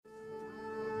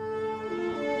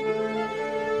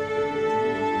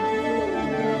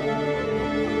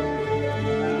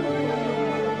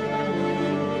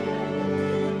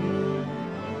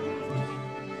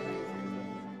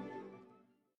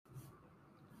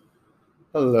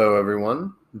Hello,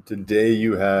 everyone. Today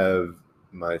you have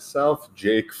myself,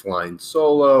 Jake, flying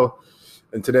solo,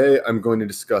 and today I'm going to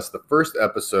discuss the first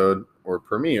episode or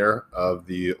premiere of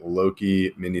the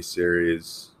Loki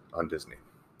miniseries on Disney.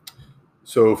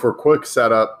 So, for a quick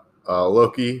setup,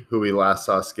 Loki, who we last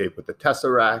saw escape with the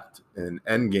Tesseract in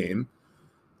Endgame,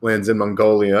 lands in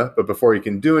Mongolia, but before he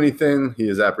can do anything, he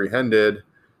is apprehended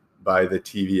by the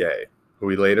TVA, who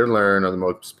we later learn are the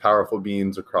most powerful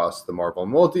beings across the Marvel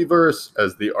multiverse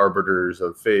as the arbiters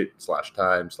of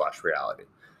fate/time/reality.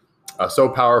 So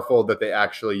powerful that they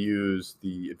actually use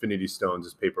the Infinity Stones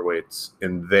as paperweights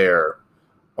in their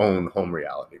own home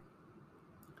reality.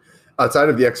 Outside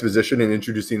of the exposition and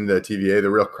introducing the TVA, the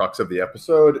real crux of the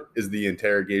episode is the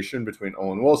interrogation between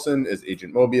Owen Wilson as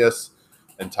Agent Mobius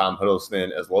and Tom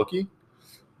Hiddleston as Loki.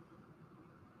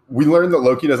 We learn that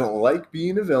Loki doesn't like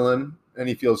being a villain and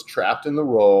he feels trapped in the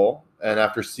role. And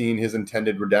after seeing his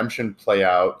intended redemption play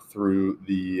out through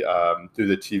the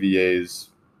TVA's,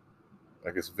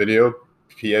 I guess, video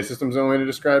PA system is the only way to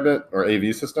describe it, or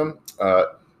AV system,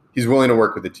 he's willing to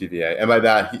work with the TVA. And by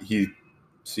that, he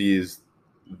sees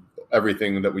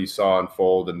everything that we saw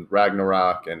unfold in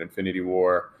Ragnarok and Infinity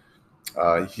War.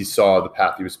 He saw the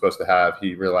path he was supposed to have.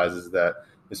 He realizes that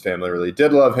his family really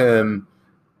did love him,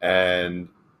 and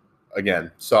again,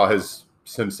 saw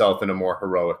himself in a more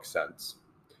heroic sense.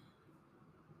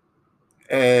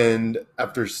 And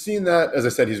after seeing that, as I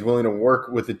said, he's willing to work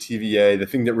with the TVA. The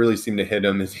thing that really seemed to hit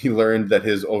him is he learned that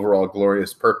his overall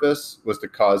glorious purpose was to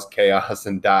cause chaos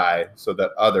and die so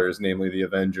that others, namely the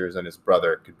Avengers and his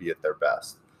brother, could be at their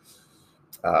best.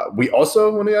 We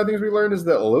also, one of the other things we learned is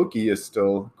that Loki is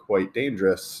still quite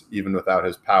dangerous, even without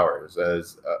his powers.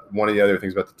 As one of the other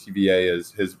things about the TVA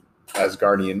is his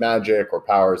Asgardian magic or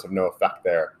powers have no effect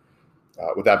there.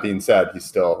 With that being said, he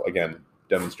still, again,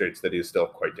 demonstrates that he is still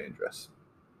quite dangerous.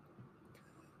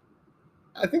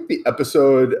 I think the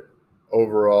episode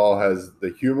overall has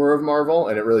the humor of Marvel,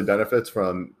 and it really benefits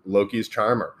from Loki's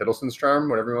charm or Hiddleston's charm,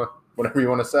 whatever you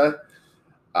want to say.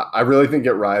 I really think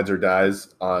it rides or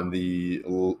dies on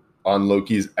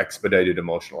Loki's expedited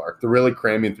emotional arc. They're really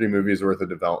cramming 3 movies worth of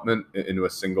development into a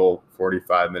single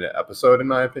 45-minute episode, in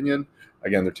my opinion.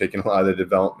 Again, they're taking a lot of the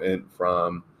development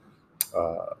from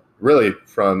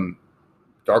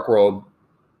Dark World,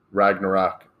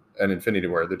 Ragnarok, and Infinity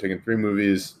War. They're taking 3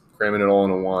 movies, cramming it all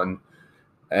into one,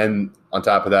 and on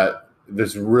top of that,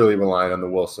 there's really relying on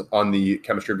the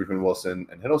chemistry between Wilson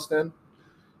and Hiddleston.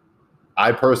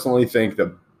 I personally think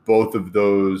that both of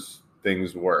those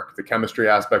things work. The chemistry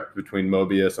aspect between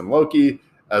Mobius and Loki,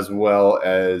 as well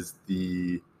as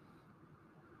the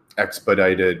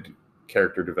expedited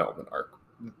character development arc.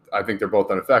 I think they're both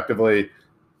done effectively.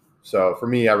 So for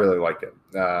me, I really like it.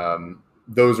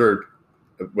 Those are,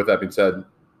 with that being said,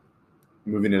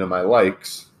 moving into my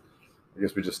likes, I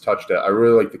guess we just touched it. I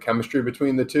really like the chemistry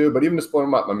between the two, but even to split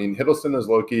them up, I mean, Hiddleston as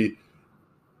Loki,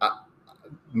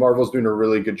 Marvel's doing a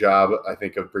really good job, I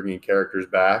think, of bringing characters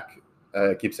back.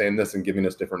 I keep saying this and giving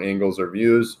us different angles or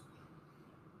views.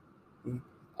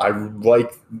 I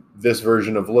like this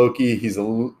version of Loki. He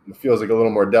feels like a little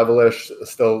more devilish,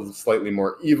 still slightly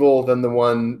more evil than the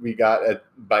one we got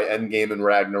by Endgame and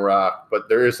Ragnarok, but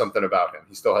there is something about him.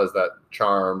 He still has that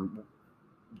charm.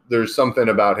 There's something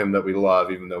about him that we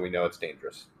love, even though we know it's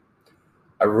dangerous.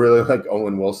 I really like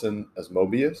Owen Wilson as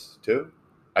Mobius, too.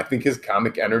 I think his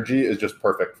comic energy is just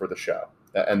perfect for the show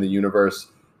and the universe.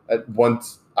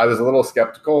 Once I was a little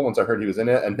skeptical once I heard he was in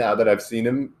it, and now that I've seen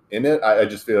him in it, I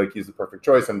just feel like he's the perfect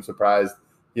choice. I'm surprised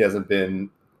he hasn't been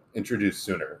introduced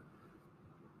sooner.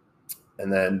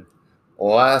 And then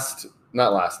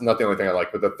not the only thing I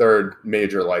like, but the third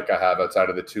major like I have outside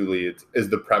of the 2 leads is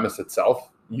the premise itself,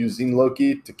 using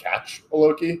Loki to catch a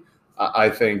Loki. I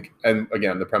think, and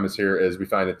again, the premise here is we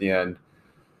find at the end,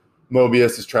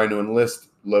 Mobius is trying to enlist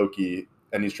Loki,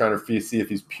 and he's trying to see if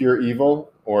he's pure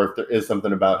evil or if there is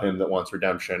something about him that wants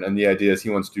redemption. And the idea is he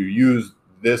wants to use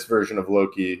this version of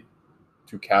Loki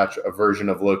to catch a version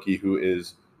of Loki who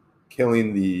is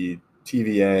killing the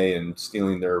TVA and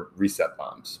stealing their reset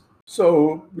bombs.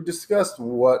 So we discussed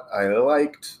what I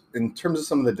liked in terms of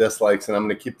some of the dislikes, and I'm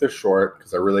going to keep this short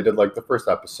because I really did like the first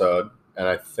episode, and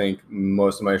I think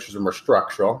most of my issues are more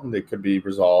structural. They could be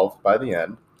resolved by the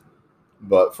end.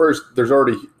 But first, there's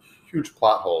already huge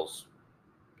plot holes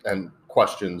and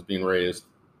questions being raised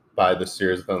by this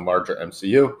series within the larger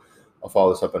MCU. I'll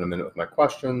follow this up in a minute with my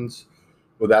questions.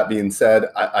 With that being said,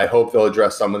 I hope they'll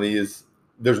address some of these.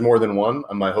 There's more than one.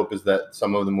 My hope is that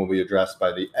some of them will be addressed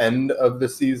by the end of the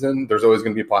season. There's always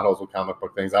going to be plot holes with comic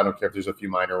book things. I don't care if there's a few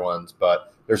minor ones,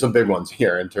 but there's some big ones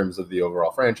here in terms of the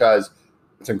overall franchise.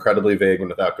 It's incredibly vague, and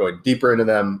without going deeper into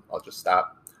them, I'll just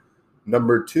stop.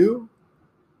 Number two,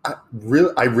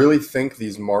 I really think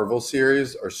these Marvel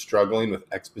series are struggling with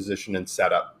exposition and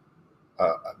setup.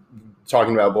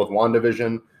 Talking about both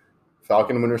WandaVision,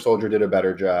 Falcon and Winter Soldier did a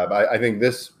better job. I think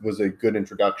this was a good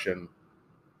introduction,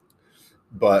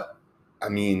 but I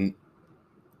mean,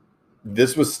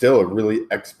 this was still a really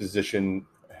exposition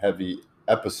heavy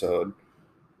episode.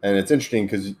 And it's interesting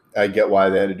because I get why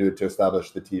they had to do it to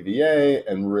establish the TVA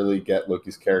and really get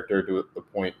Loki's character to the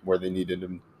point where they needed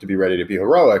him to be ready to be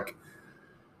heroic.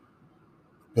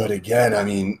 But again, I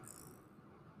mean,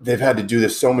 they've had to do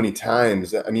this so many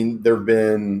times. I mean, there have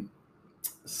been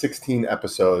 16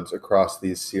 episodes across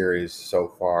these series so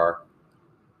far.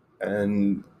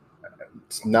 And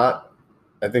it's not,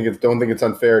 don't think it's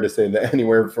unfair to say that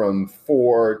anywhere from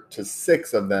 4 to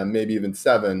 6 of them, maybe even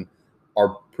 7,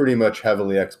 are pretty much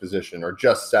heavily exposition or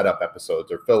just setup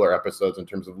episodes or filler episodes in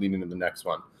terms of leading to the next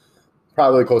one.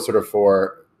 Probably closer to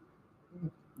 4.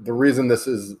 The reason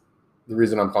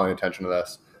I'm calling attention to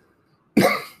this,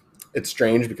 it's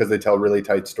strange because they tell really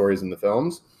tight stories in the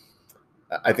films.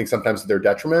 I think sometimes to their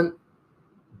detriment.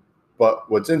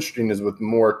 But what's interesting is with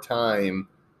more time,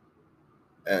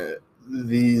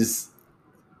 they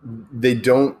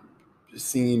don't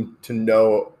seem to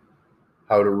know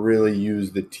how to really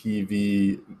use the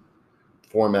TV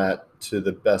format to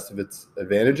the best of its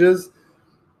advantages,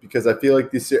 because I feel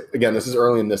like this is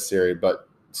early in this series, but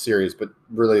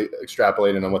really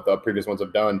extrapolating on what the previous ones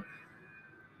have done.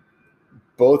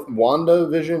 Both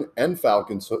WandaVision and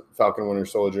Falcon Winter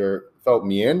Soldier felt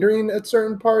meandering at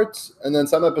certain parts, and then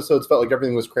some episodes felt like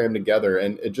everything was crammed together,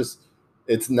 and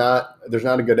there's not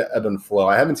a good ebb and flow.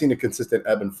 I haven't seen a consistent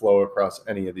ebb and flow across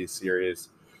any of these series.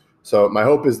 So my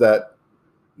hope is that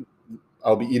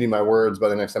I'll be eating my words by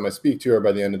the next time I speak to you or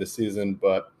by the end of the season,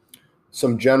 but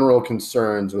some general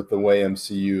concerns with the way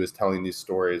MCU is telling these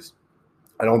stories.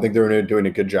 I don't think they're doing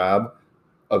a good job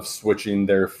of switching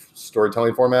their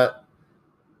storytelling format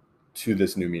to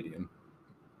this new medium.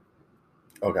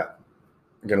 Okay.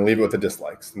 I'm going to leave it with the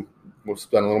dislikes. We'll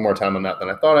spend a little more time on that than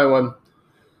I thought I would.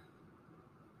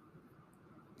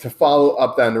 To follow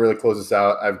up then, to really close this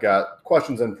out, I've got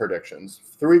questions and predictions.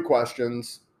 3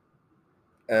 questions.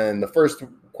 And the first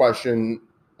question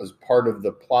is part of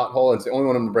the plot hole. It's the only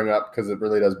one I'm going to bring up because it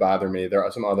really does bother me. There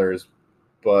are some others,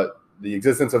 but the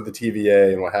existence of the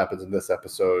TVA and what happens in this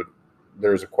episode,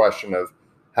 there's a question of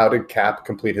how did Cap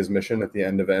complete his mission at the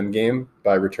end of Endgame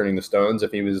by returning the stones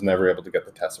if he was never able to get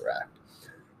the Tesseract?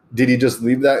 Did he just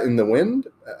leave that in the wind?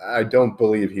 I don't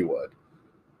believe he would.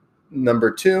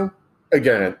 Number 2,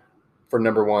 again, for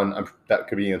number 1, that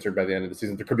could be answered by the end of the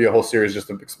season. There could be a whole series just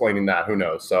of explaining that. Who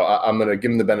knows? So I'm going to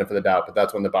give him the benefit of the doubt, but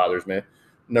that's one that bothers me.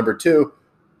 Number 2,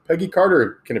 Peggy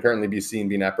Carter can apparently be seen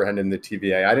being apprehended in the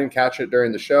TVA. I didn't catch it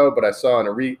during the show, but I saw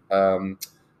in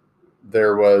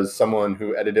there was someone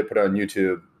who edited it, put it on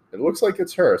YouTube. It looks like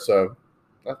it's her, so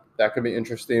that could be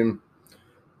interesting.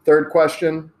 Third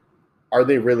question, are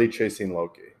they really chasing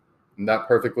Loki? And that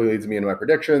perfectly leads me into my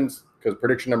predictions, because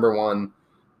prediction number 1,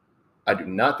 I do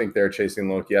not think they're chasing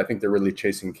Loki. I think they're really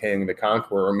chasing Kang the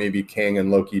Conqueror, or maybe Kang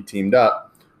and Loki teamed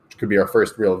up, which could be our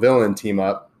first real villain team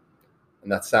up.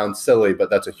 And that sounds silly, but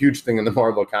that's a huge thing in the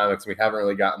Marvel comics. We haven't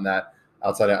really gotten that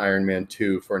outside of Iron Man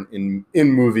 2 for an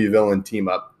in-movie villain team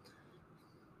up.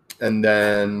 And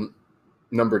then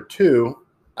number 2,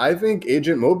 I think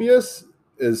Agent Mobius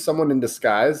is someone in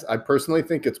disguise. I personally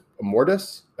think it's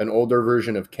Immortus, an older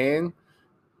version of Kang.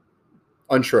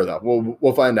 Unsure though.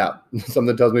 We'll find out.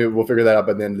 Something tells me we'll figure that out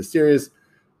by the end of the series.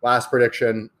 Last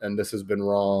prediction, and this has been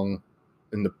wrong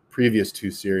in the previous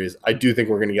 2 series. I do think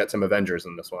we're going to get some Avengers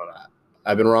in this one.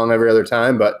 I've been wrong every other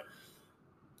time, but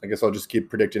I guess I'll just keep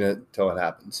predicting it till it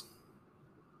happens.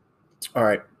 All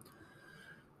right.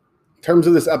 In terms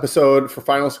of this episode, for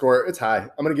final score, it's high.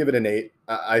 I'm going to give it an 8.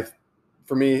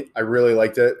 For me, I really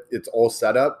liked it. It's all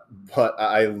set up, but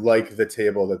I like the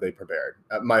table that they prepared.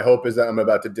 My hope is that I'm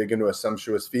about to dig into a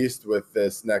sumptuous feast with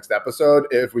this next episode.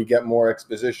 If we get more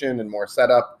exposition and more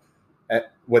setup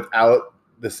without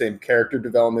the same character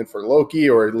development for Loki,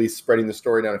 or at least spreading the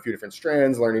story down a few different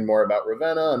strands, learning more about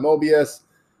Ravenna and Mobius,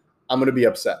 I'm going to be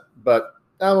upset. But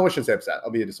I shouldn't say upset.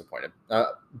 I'll be disappointed.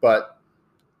 But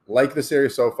like the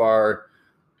series so far,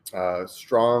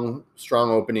 strong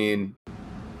opening.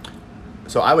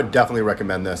 So I would definitely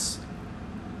recommend this.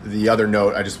 The other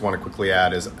note I just want to quickly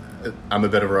add is I'm a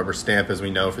bit of a rubber stamp, as we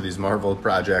know, for these Marvel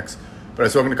projects. But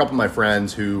I've spoken to a couple of my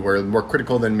friends who were more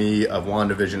critical than me of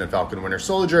WandaVision and Falcon Winter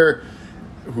Soldier,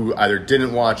 who either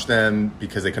didn't watch them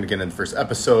because they couldn't get in the first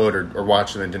episode, or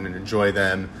watched them and didn't enjoy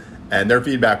them. And their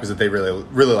feedback was that they really,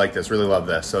 really like this, really love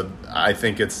this. So I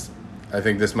think this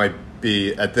might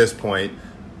be, at this point,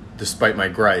 despite my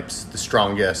gripes, the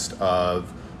strongest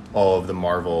of all of the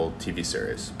Marvel TV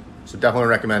series. So definitely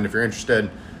recommend if you're interested.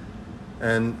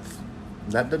 And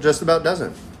that just about does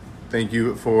it. Thank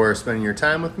you for spending your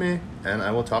time with me, and I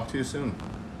will talk to you soon.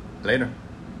 Later.